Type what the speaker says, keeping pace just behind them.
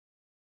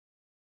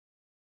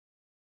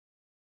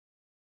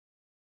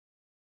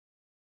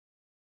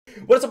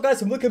What's up,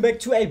 guys, and welcome back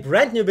to a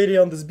brand new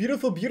video on this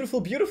beautiful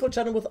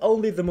channel with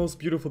only the most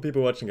beautiful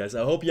people watching, guys.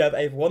 I hope you have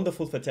a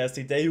wonderful,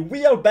 fantastic day.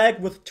 We are back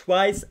with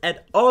Twice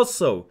and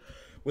also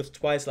with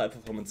Twice live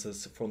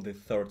performances from the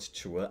third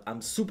tour.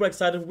 I'm super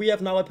excited. We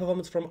have now a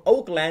performance from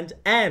Oakland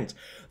and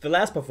the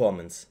last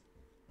performance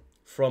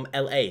from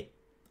LA,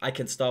 I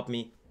Can't Stop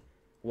Me,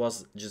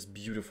 was just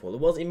beautiful. It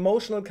was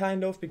emotional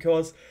kind of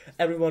because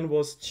everyone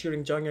was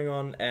cheering Jonghyun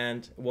on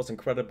and it was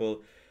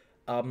incredible.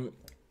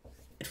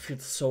 It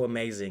feels so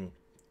amazing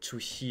to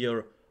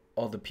hear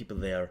all the people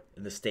there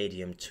in the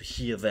stadium, to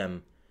hear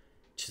them,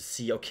 to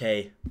see,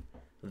 okay,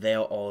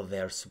 they're all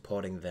there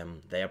supporting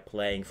them. They are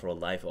playing for a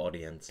live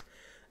audience.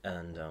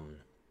 And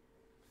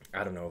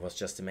I don't know, it was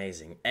just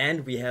amazing.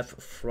 And we have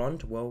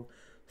front row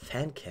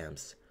fan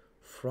cams.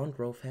 Front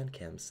row fan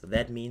cams.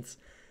 That means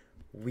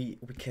we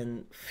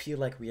can feel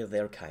like we are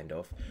there, kind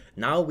of.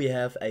 Now we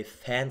have a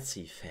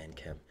fancy fan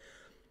cam.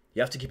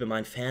 You have to keep in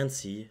mind,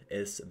 Fancy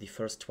is the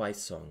first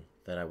Twice song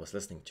that I was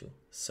listening to.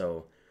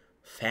 So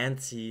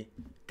Fancy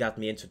got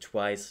me into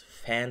Twice.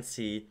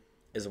 Fancy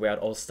is where it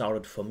all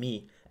started for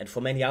me and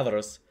for many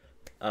others,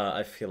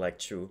 I feel like,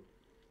 too.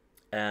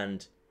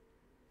 And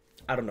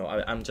I don't know,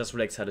 I'm just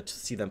really excited to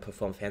see them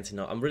perform Fancy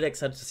now. I'm really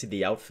excited to see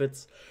the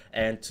outfits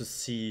and to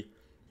see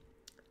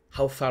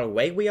how far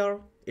away we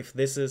are. If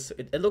this is,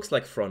 it looks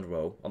like front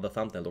row. On the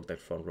thumbnail, it looked like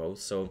front row.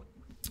 So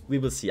we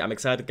will see. I'm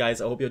excited, guys.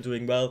 I hope you're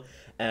doing well.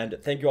 And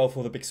thank you all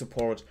for the big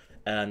support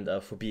and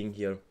for being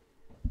here.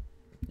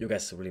 You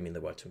guys really mean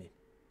the world to me.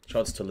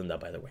 Shouts to Linda,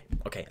 by the way.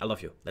 Okay, I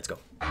love you. Let's go.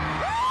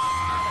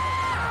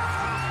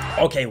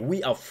 Okay,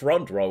 we are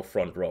front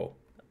row.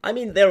 I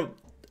mean, they're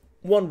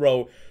one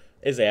row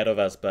is ahead of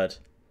us, but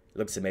it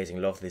looks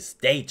amazing. Love this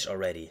stage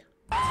already.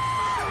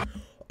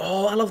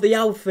 Oh, I love the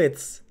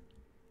outfits.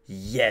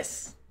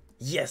 Yes.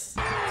 Yes.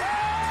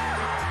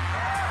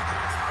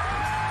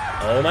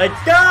 Oh my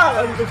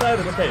god, I'm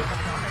excited. Okay.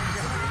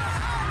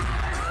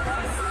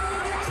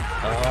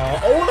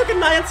 Oh, look at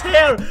Nayeon's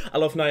hair! I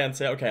love Nayeon's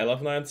hair. Okay, I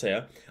love Nayeon's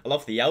hair. I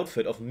love the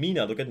outfit of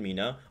Mina. Look at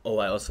Mina. Oh,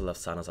 I also love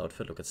Sana's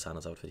outfit. Look at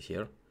Sana's outfit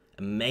here.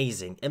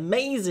 Amazing.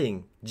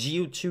 Amazing!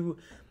 GU2,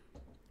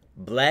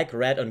 black,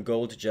 red, and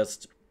gold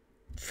just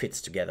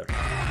fits together.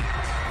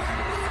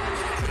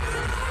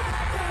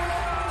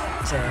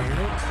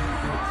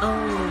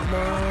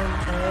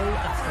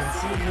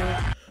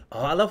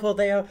 Oh, I love how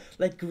they are,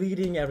 like,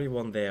 greeting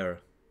everyone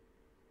there.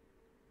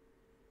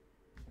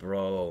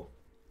 Bro.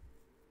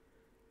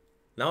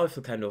 Now I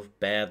feel kind of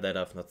bad that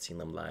I've not seen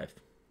them live.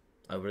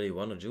 I really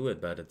want to do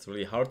it, but it's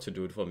really hard to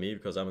do it for me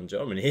because I'm in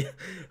Germany.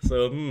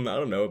 So, I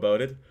don't know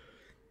about it.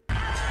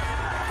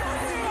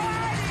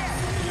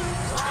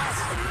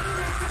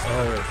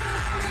 Oh.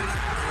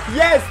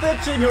 Yes, they're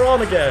cheering her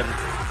on again.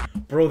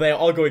 Bro, they're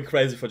all going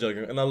crazy for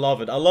Jonghyun, and I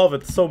love it. I love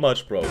it so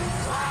much, bro.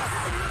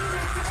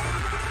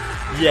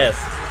 Yes,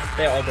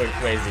 they're all going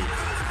crazy.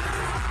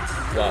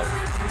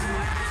 Wow.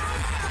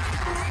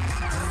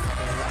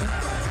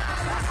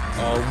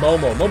 Oh,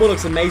 Momo. Momo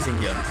looks amazing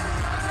here.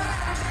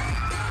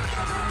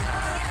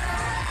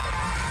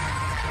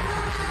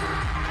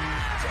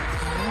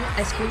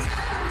 Ice cream.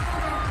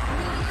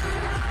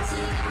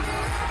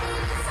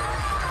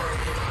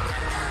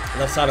 I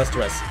love Sana's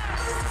dress.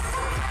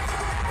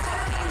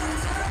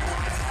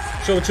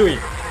 Show Chewy.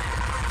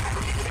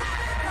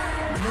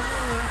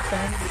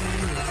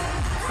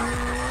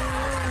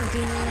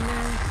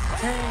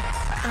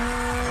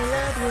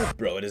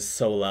 Bro, it is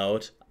so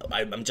loud.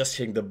 I'm just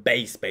hearing the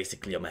bass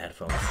basically on my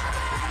headphones.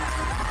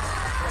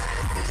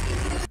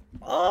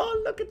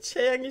 Oh, look at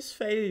Chaeyoung's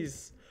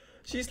face.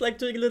 She's like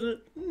doing a little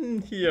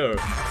here.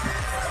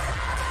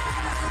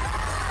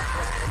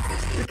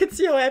 You can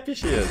see how happy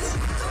she is.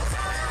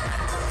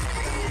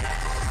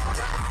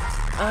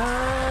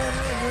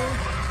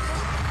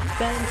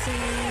 Fancy.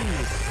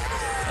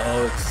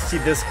 Oh, see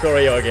this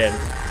choreo again.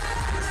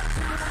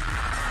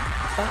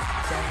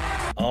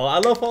 Oh, I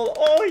love how,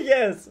 oh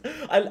yes!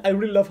 I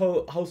really love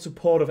how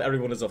supportive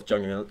everyone is of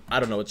Jonghyun. I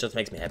don't know, it just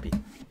makes me happy.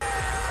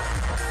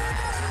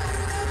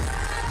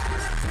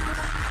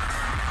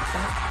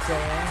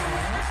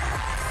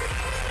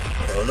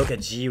 Oh, look at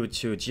Gio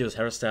too. Gio's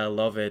hairstyle,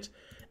 love it.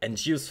 And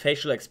Gio's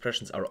facial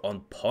expressions are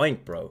on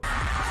point, bro.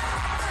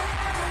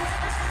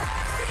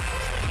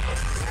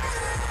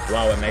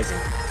 Wow, amazing.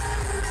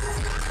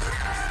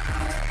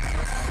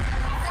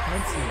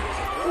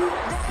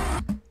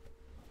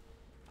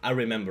 I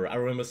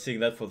remember seeing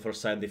that for the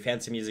first time, the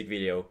Fancy music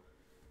video.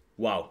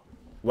 Wow.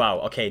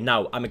 Wow, okay,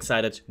 now I'm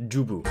excited.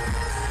 Dubu.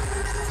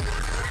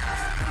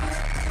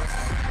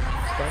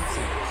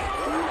 Fancy.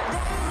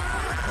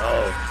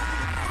 Oh.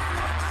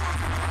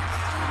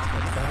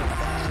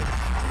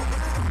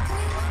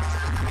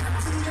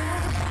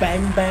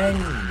 Bang bang.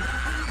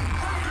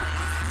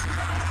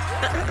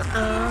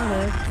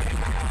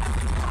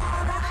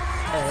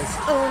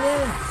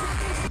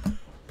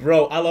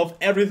 Bro, I love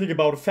everything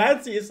about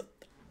Fancy. Is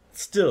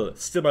still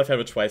my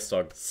favorite Twice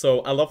song. So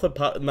I love the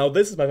part. Now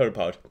this is my favorite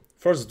part.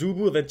 First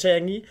Dubu, then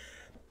Chaeyoung,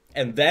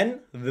 And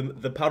then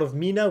the part of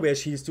Mina where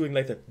she's doing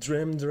like the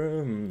drum.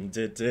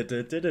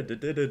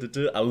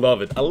 I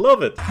love it. I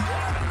love it.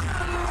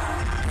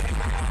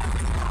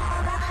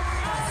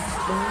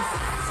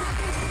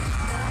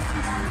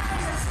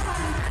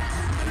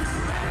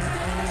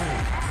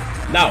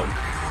 Now.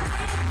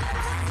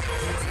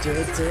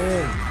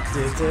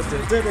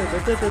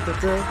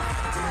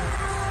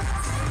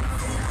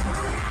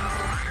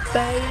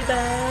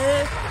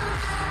 Baby.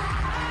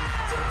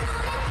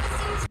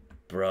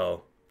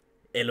 Bro,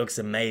 it looks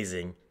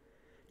amazing.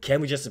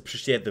 Can we just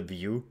appreciate the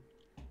view?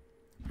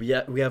 We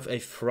have a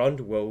front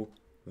row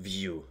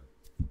view.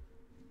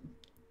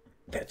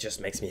 That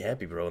just makes me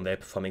happy, bro. And they're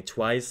performing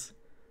twice.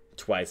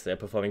 They're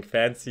performing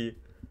fancy.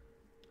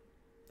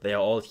 They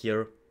are all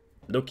here,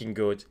 looking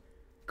good.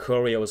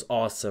 Choreo is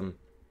awesome.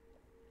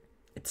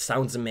 It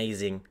sounds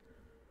amazing.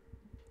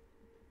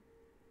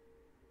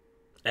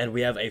 And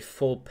we have a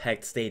full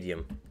packed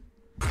stadium.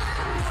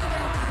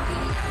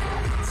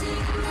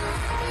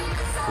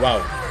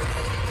 Wow.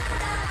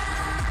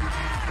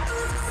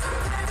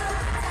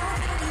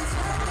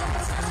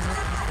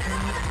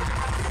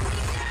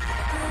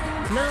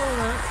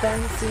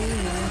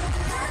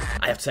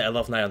 I have to say, I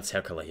love Nion's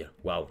hair color here.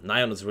 Wow,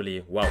 Nion is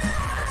really, wow.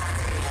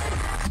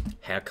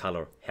 Hair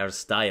color,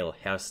 hairstyle.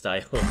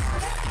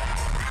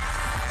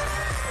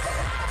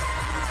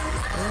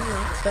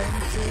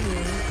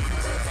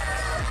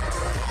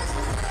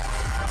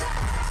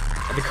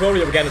 And the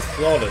choreo again is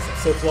flawless.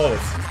 It's so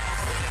flawless.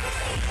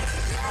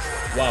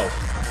 Wow.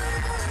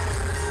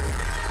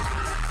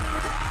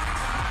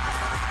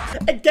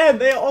 Again,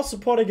 they are all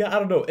supporting her. I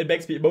don't know. It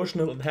makes me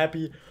emotional and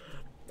happy.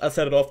 I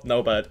said it often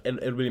now, but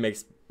it really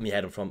makes me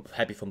happy from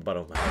the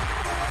bottom of my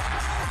heart.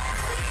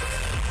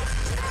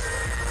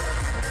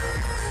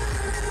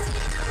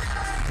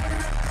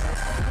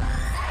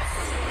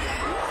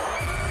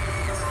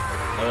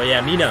 Oh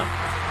yeah, Mina.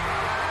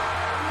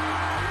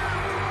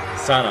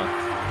 Sana.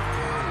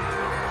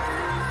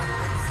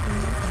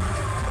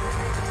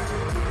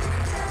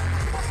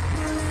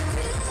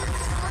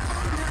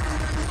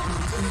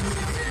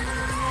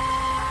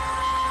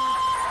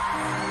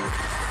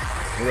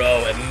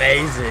 Bro,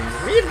 amazing.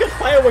 We even got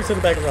fireworks in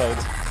the background.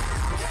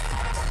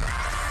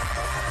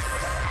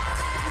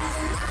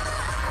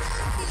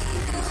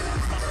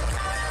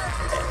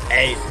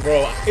 Hey,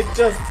 bro, it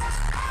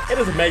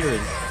is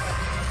amazing.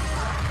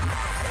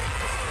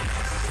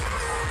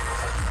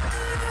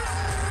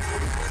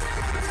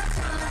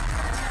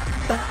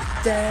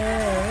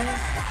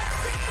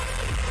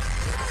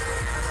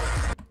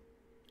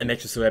 It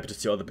makes me so happy to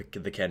see all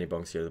the candy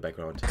bongs here in the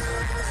background.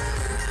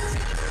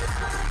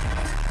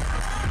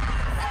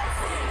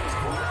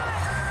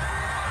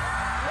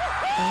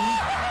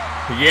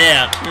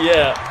 Yeah,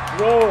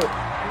 bro.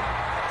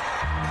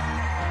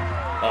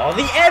 Oh,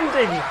 the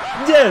ending!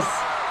 Yes!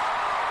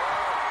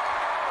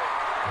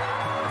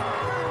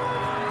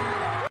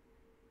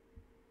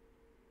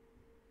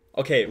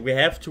 Okay, we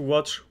have to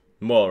watch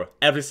more.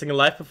 Every single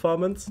live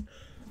performance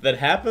that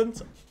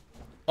happened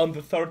on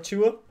the third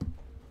tour.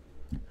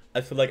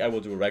 I feel like I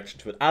will do a reaction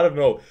to it. I don't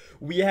know.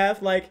 We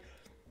have like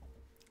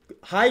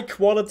high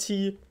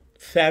quality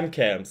fan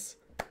cams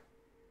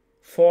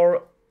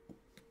for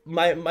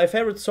my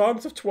favorite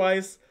songs of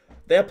Twice.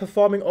 They are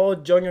performing all.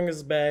 Jonghyun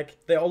is back.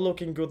 They're all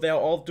looking good. They are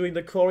all doing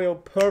the choreo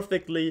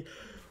perfectly.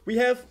 We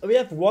have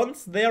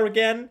Once there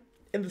again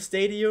in the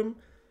stadium,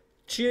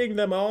 cheering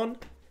them on.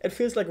 It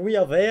feels like we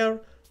are there.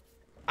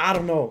 I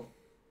don't know.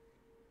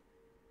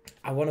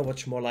 I want to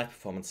watch more live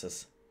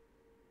performances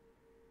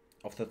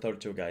of the third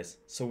two guys.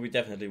 So we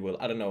definitely will.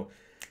 I don't know.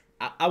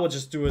 I will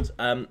just do it.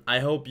 I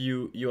hope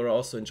you are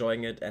also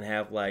enjoying it and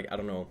have like, I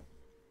don't know,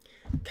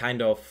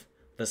 kind of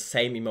the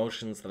same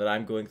emotions that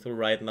I'm going through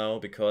right now,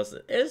 because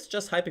it's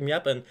just hyping me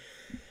up and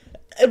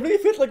it really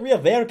feels like we are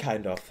there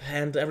kind of,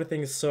 and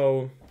everything is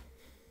so,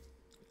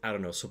 I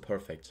don't know, so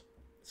perfect.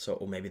 So,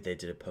 or maybe they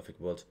did a perfect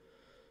world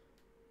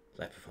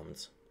live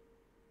performance.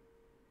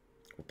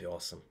 Would be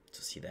awesome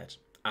to see that.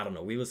 I don't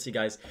know, we will see,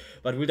 guys,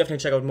 but we'll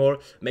definitely check out more.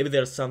 Maybe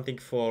there's something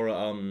for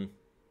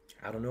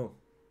I don't know,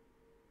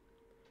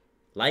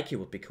 Likey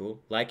would be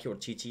cool. Likey or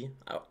TT.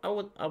 I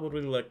would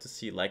really like to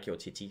see Likey or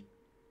TT.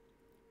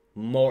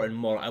 More and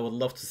more. I would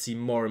love to see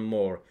more and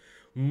more.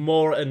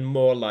 More and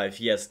more live.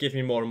 Yes, give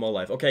me more and more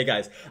live. Okay,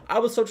 guys. I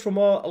will search for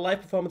more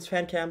live performance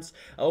fan cams.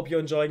 I hope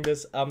you're enjoying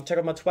this. Check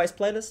out my Twice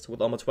playlist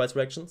with all my Twice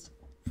reactions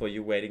for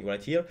you waiting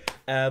right here.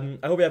 I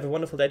hope you have a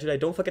wonderful day today.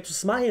 Don't forget to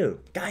smile.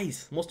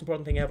 Guys, most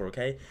important thing ever,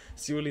 okay?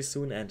 See you really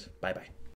soon and bye-bye.